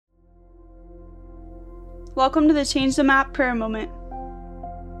Welcome to the Change the Map prayer moment.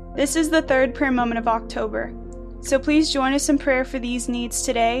 This is the third prayer moment of October, so please join us in prayer for these needs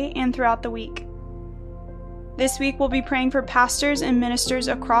today and throughout the week. This week we'll be praying for pastors and ministers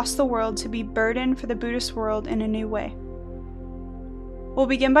across the world to be burdened for the Buddhist world in a new way. We'll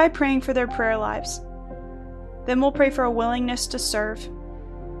begin by praying for their prayer lives. Then we'll pray for a willingness to serve.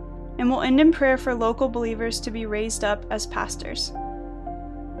 And we'll end in prayer for local believers to be raised up as pastors.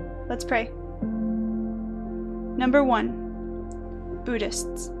 Let's pray. Number 1,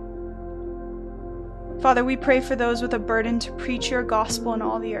 Buddhists. Father, we pray for those with a burden to preach your gospel in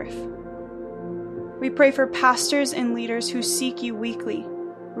all the earth. We pray for pastors and leaders who seek you weekly,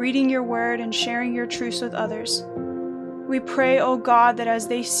 reading your word and sharing your truths with others. We pray, O God, that as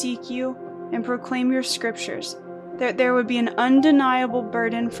they seek you and proclaim your scriptures, that there would be an undeniable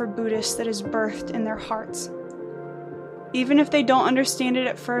burden for Buddhists that is birthed in their hearts. Even if they don't understand it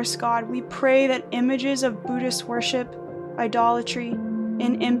at first, God, we pray that images of Buddhist worship, idolatry,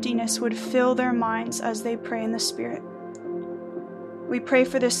 and emptiness would fill their minds as they pray in the Spirit. We pray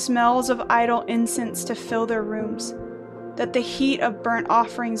for the smells of idol incense to fill their rooms, that the heat of burnt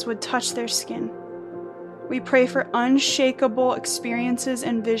offerings would touch their skin. We pray for unshakable experiences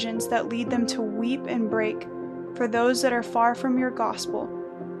and visions that lead them to weep and break for those that are far from your gospel,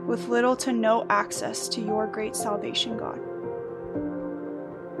 with little to no access to your great salvation, God.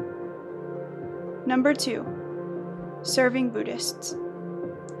 Number 2, serving Buddhists.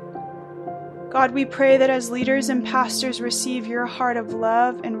 God, we pray that as leaders and pastors receive your heart of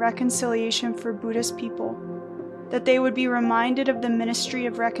love and reconciliation for Buddhist people, that they would be reminded of the ministry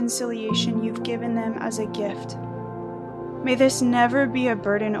of reconciliation you've given them as a gift. May this never be a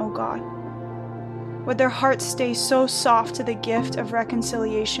burden, O God. Would their hearts stay so soft to the gift of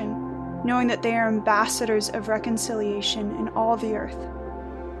reconciliation, knowing that they are ambassadors of reconciliation in all the earth.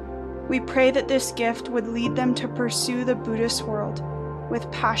 We pray that this gift would lead them to pursue the Buddhist world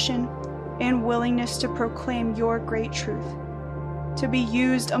with passion and willingness to proclaim your great truth, to be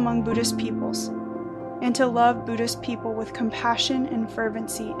used among Buddhist peoples, and to love Buddhist people with compassion and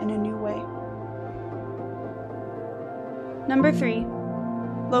fervency in a new way. Number 3,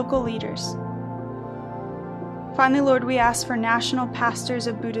 local leaders. Finally, Lord, we ask for national pastors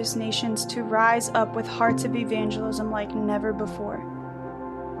of Buddhist nations to rise up with hearts of evangelism like never before.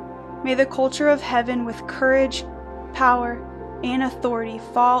 May the culture of heaven with courage, power, and authority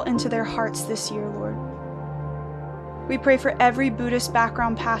fall into their hearts this year, Lord. We pray for every Buddhist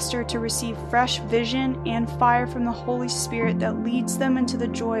background pastor to receive fresh vision and fire from the Holy Spirit that leads them into the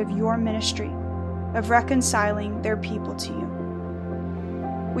joy of your ministry, of reconciling their people to you.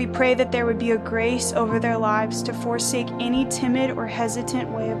 We pray that there would be a grace over their lives to forsake any timid or hesitant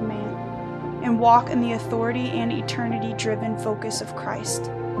way of man and walk in the authority and eternity-driven focus of Christ.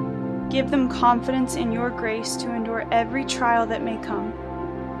 Give them confidence in your grace to endure every trial that may come,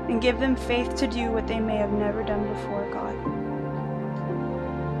 and give them faith to do what they may have never done before, God.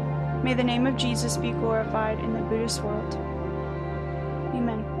 May the name of Jesus be glorified in the Buddhist world.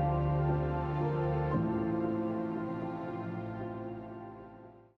 Amen.